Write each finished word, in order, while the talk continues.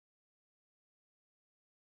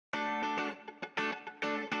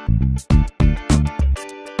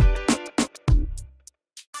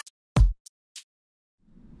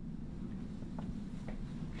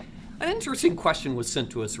An interesting question was sent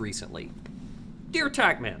to us recently. Dear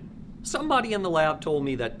TaqMan, somebody in the lab told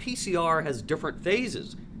me that PCR has different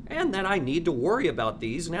phases and that I need to worry about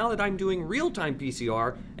these now that I'm doing real-time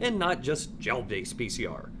PCR and not just gel-based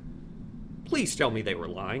PCR. Please tell me they were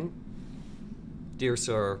lying. Dear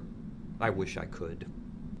sir, I wish I could.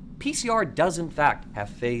 PCR does in fact have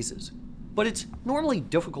phases, but it's normally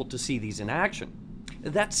difficult to see these in action.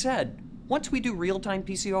 That said, once we do real-time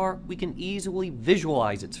PCR, we can easily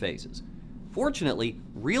visualize its phases. Fortunately,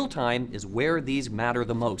 real-time is where these matter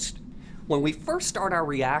the most. When we first start our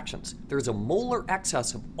reactions, there's a molar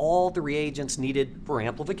excess of all the reagents needed for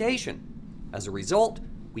amplification. As a result,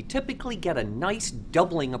 we typically get a nice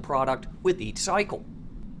doubling of product with each cycle.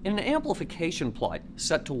 In an amplification plot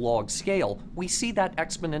set to log scale, we see that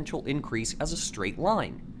exponential increase as a straight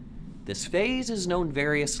line. This phase is known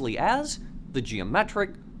variously as the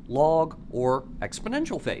geometric, log, or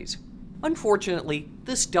exponential phase. Unfortunately,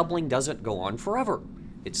 this doubling doesn't go on forever.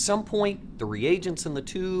 At some point, the reagents in the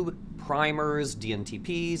tube, primers,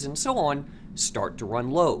 DNTPs, and so on start to run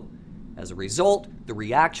low. As a result, the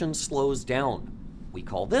reaction slows down. We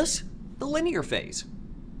call this the linear phase.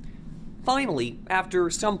 Finally, after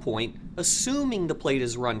some point, assuming the plate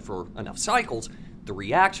is run for enough cycles, the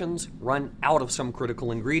reactions run out of some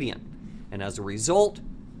critical ingredient, and as a result,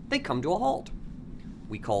 they come to a halt.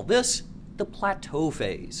 We call this the plateau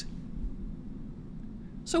phase.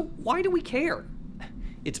 So why do we care?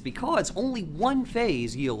 It's because only one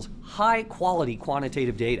phase yields high-quality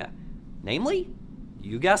quantitative data. Namely,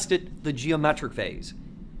 you guessed it, the geometric phase.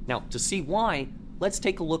 Now, to see why, let's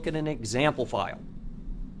take a look at an example file.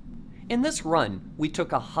 In this run, we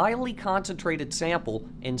took a highly concentrated sample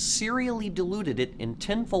and serially diluted it in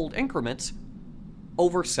 10-fold increments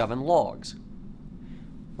over 7 logs.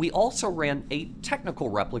 We also ran 8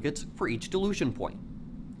 technical replicates for each dilution point.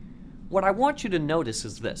 What I want you to notice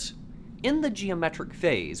is this. In the geometric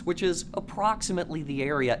phase, which is approximately the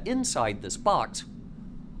area inside this box,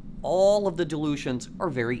 all of the dilutions are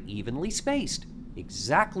very evenly spaced,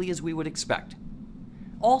 exactly as we would expect.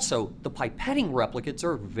 Also, the pipetting replicates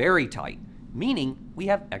are very tight, meaning we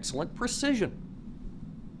have excellent precision.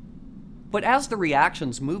 But as the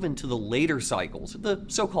reactions move into the later cycles, the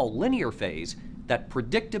so-called linear phase, that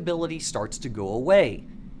predictability starts to go away.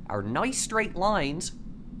 Our nice straight lines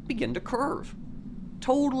begin to curve,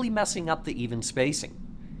 totally messing up the even spacing.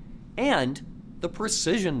 And the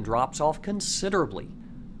precision drops off considerably.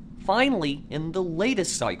 Finally, in the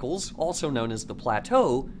latest cycles, also known as the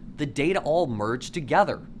plateau, the data all merge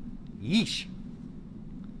together. Yeesh.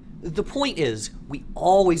 The point is, we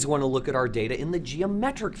always want to look at our data in the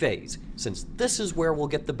geometric phase, since this is where we'll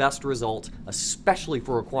get the best results, especially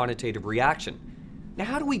for a quantitative reaction. Now,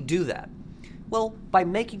 how do we do that? Well, by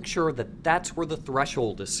making sure that that's where the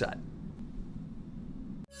threshold is set.